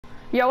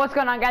Yo, what's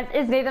going on, guys?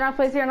 It's Nathan on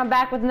Playz here, and I'm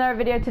back with another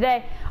video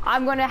today.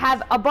 I'm going to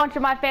have a bunch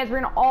of my fans. We're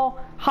going to all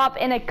hop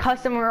in a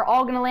custom. We're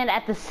all going to land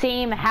at the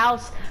same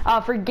house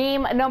for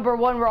game number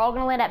 1. We're all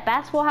going to land at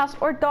Basketball House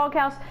or Dog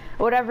House,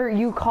 whatever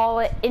you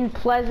call it, in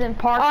Pleasant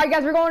Park. All right,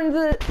 guys, we're going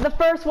into the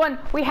first one.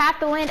 We have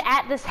to land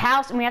at this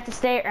house, and we have to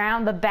stay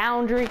around the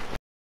boundary.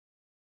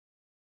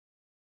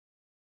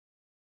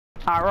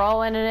 All right, we're all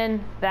landing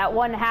in that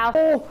one house.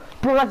 Oh,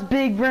 bro, that's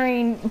big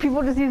brain.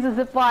 People just use the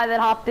zip line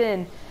that hopped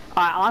in.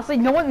 Honestly,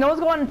 no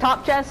one's going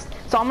top chest,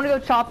 so I'm gonna go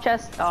top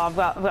chest. Oh, I've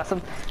got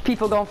some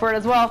people going for it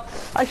as well.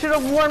 I should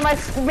have worn my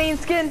main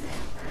skin.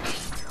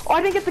 Oh,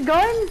 I didn't get the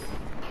gun?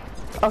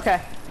 Okay,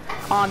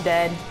 I'm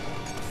dead.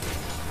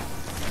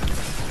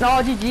 No,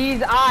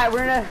 GG's. Alright,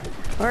 we're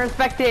gonna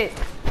spectate.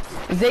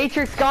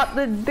 Zaytrix got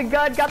the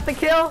gun, got the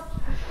kill.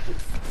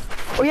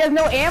 Oh, he has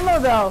no ammo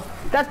though.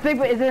 That's big,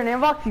 but is there an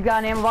ammo box? He's got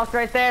an ammo box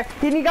right there.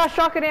 He got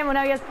shotgun ammo,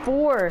 now he has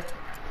 4.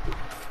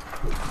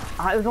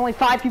 There's only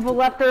 5 people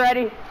left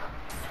already.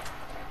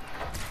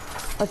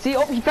 Let's see.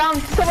 Oh, he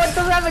found someone who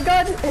doesn't have a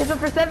gun. Hits him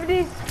for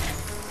 70.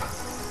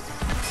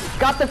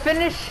 Got the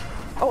finish.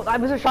 Oh,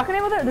 was there shotgun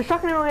ammo there? There's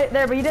shotgun ammo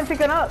there, but he didn't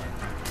pick it up.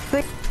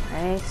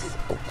 Nice.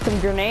 Some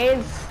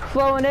grenades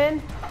flowing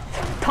in.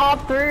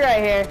 Top 3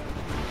 right here.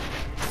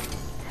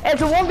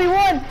 It's a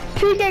 1v1.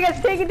 TK gets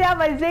taken down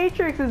by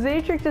Zaytrix, and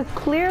Zaytrix just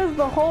clears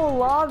the whole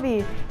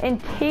lobby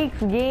and takes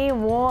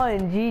game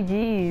 1.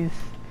 GG's.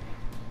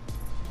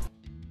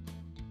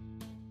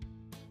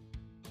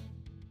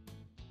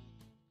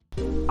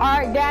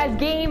 Alright guys,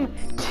 game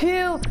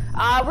 2,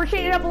 we're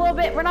changing it up a little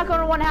bit. We're not going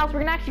to one house,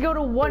 we're going to actually go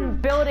to one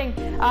building.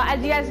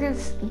 As you guys are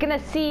going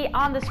to see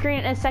on the screen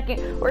in a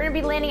second, we're going to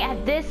be landing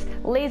at this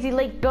Lazy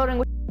Lake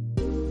building.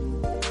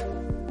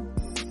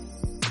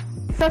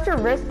 It's such a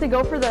risk to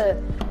go for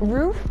the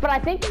roof, but I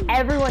think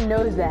everyone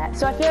knows that.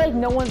 So I feel like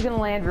no one's going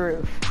to land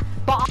roof.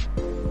 But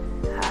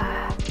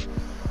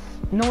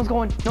no one's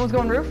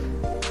going roof.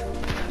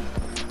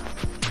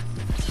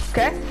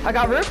 Okay, I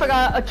got roof, I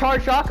got a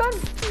charged shotgun.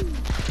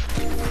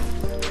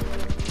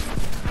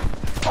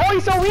 Oh,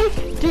 he's so weak!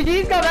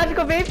 GG's got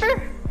magical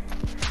vapor.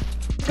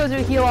 Let's go to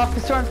a heal off.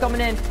 The storm's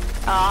coming in.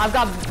 I've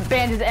got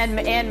bandages and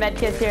med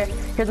kits here.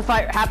 Here's a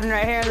fight happening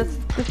right here.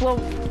 This little.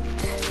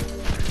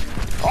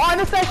 Oh, I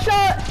missed that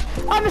shot!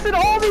 I'm missing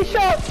all these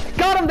shots.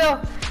 Got him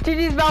though.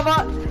 GG's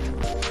Balbot.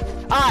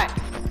 All right,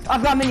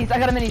 I've got minis. I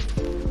got a mini.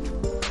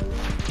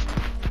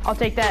 I'll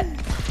take that.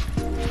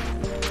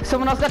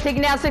 Someone else got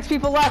taken down. 6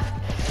 people left.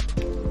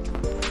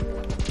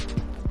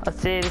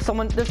 Let's see. There's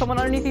someone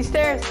underneath these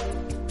stairs.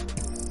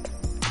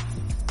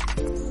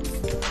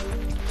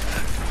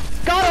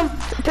 Got him!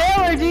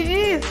 Taylor,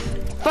 GG's!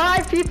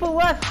 5 people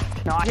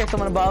left. No, I hear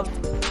someone above.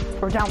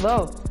 Or down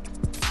low.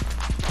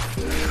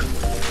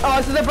 Oh,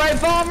 this is a bright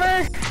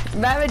bomber!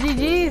 Mama,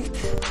 GG's!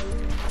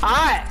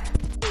 Alright.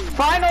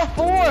 Final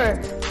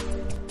 4.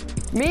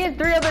 Me and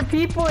 3 other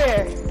people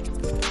here.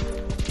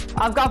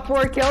 I've got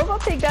 4 kills. I'll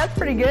take that. That's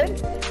pretty good.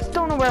 Just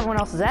don't know where everyone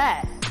else is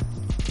at.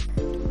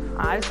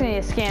 I'm just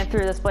gonna scan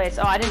through this place.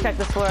 Oh, I didn't check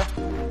this floor.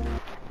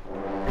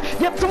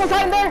 Yep, someone's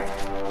hiding there!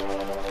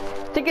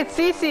 I think it's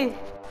CC.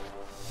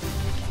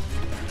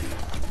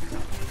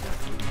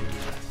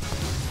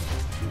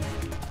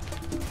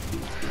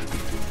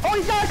 Oh,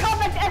 he's got a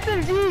compact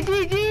SMG!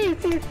 GG,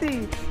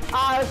 CC!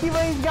 Let's see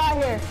what he's got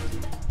here.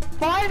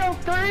 Final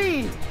 3! I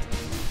don't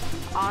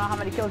know how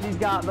many kills he's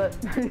got, but...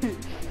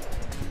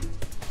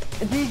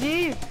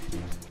 GG!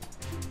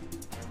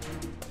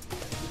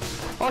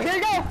 Oh, here we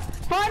go!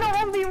 Final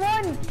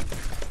 1v1!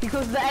 He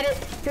closes the edit.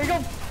 Here we go.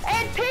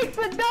 And takes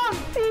the dub!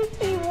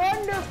 CC,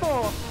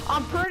 wonderful!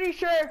 I'm pretty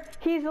sure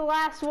he's the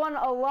last one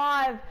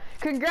alive.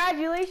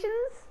 Congratulations!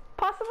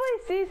 Possibly,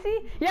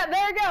 CC? Yeah,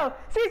 there we go.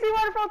 CC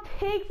Wonderful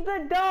takes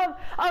the dub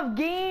of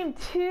game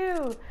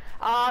 2.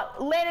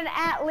 Landing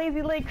at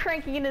Lazy Lake,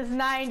 cranking in his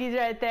 90s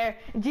right there.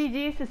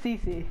 GG's to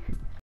CC.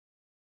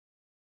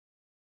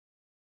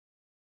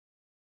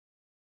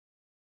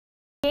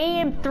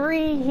 Game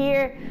 3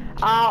 here.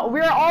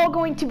 We're all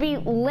going to be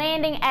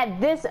landing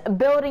at this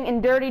building in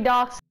Dirty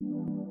Docks.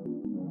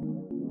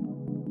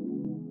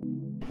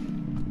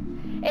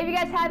 If you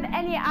guys have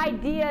any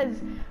ideas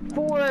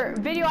for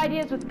video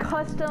ideas with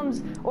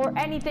customs or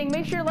anything,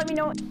 make sure to let me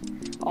know.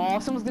 Oh,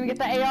 someone's gonna get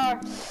the AR.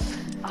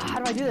 How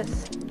do I do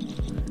this?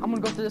 I'm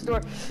gonna go through this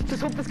door.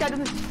 Just hope this guy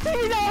doesn't see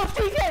me. No,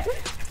 TK!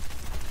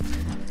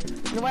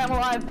 No way I'm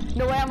alive.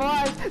 No way I'm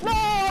alive. No,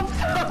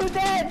 I'm so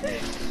dead.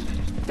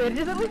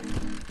 Bandages at least?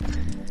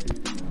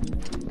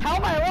 How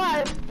am I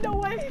alive? No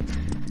way.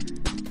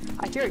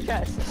 I hear a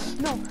chest.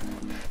 No.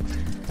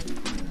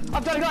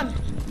 I've got a gun.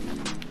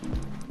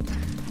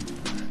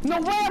 No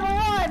way I'm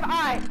alive!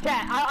 Alright,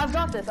 chat, I've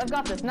got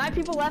this, 9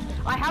 people left.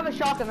 I have a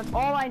shotgun, that's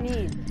all I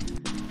need.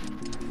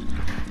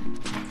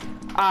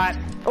 Alright.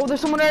 Oh,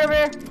 there's someone right over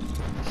here.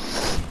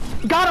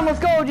 Got him, let's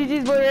go,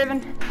 GG's Blue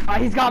Raven.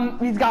 He's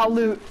got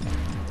loot.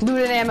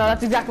 Loot and ammo,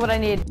 that's exactly what I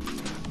need.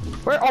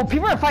 Oh,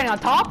 people are fighting on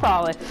top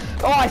probably.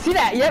 Oh, I see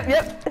that,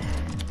 yep.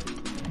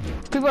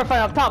 People are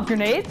fighting up top.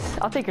 Grenades?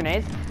 I'll take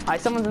grenades. Alright,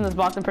 someone's in this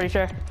box, I'm pretty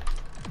sure.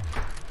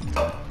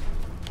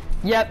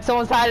 Yep,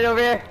 someone's hiding over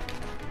here.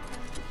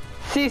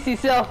 CC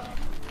still.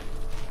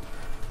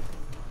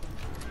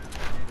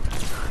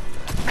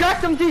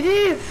 Cracked him,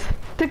 GG's!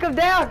 Took him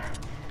down.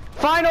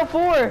 Final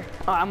 4.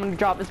 Oh, I'm gonna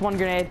drop this one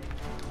grenade.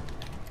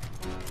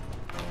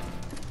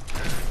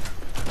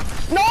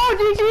 No,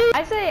 GG!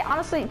 I say,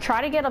 honestly,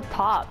 try to get up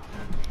top.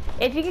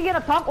 If you can get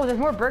up top, oh, there's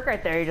more Burke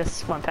right there. You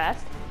just went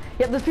past.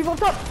 Yep, there's people up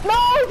top. No,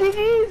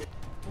 GG's!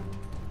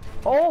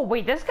 Oh,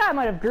 wait, this guy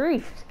might have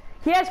griefed.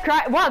 He has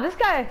wow, this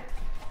guy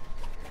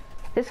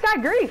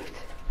griefed.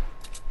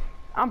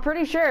 I'm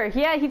pretty sure.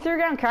 He threw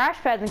down crash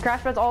pads, and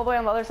crash pads all the way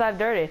on the other side of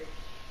dirty.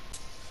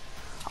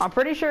 I'm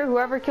pretty sure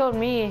whoever killed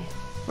me,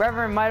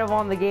 whoever might have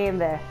won the game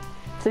there.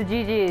 So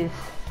GG's.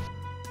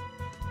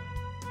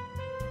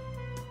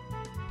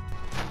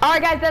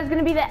 Alright guys, that's going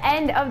to be the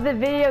end of the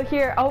video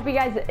here. I hope you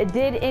guys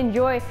did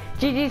enjoy.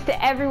 GG's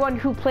to everyone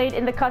who played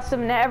in the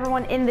custom and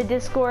everyone in the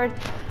Discord.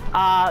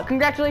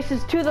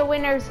 Congratulations to the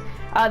winners.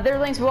 Their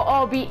links will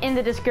all be in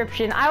the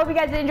description. I hope you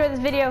guys did enjoy this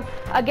video.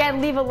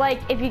 Again, leave a like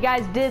if you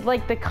guys did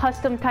like the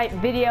custom type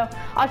video.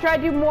 I'll try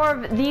to do more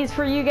of these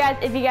for you guys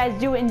if you guys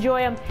do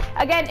enjoy them.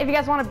 Again, if you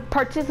guys want to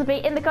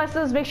participate in the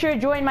customs, make sure to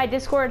join my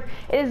Discord.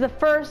 It is the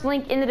first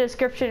link in the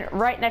description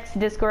right next to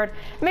Discord.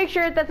 Make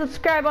sure to hit that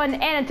subscribe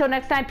button, and until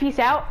next time, peace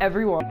out,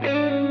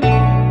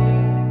 everyone.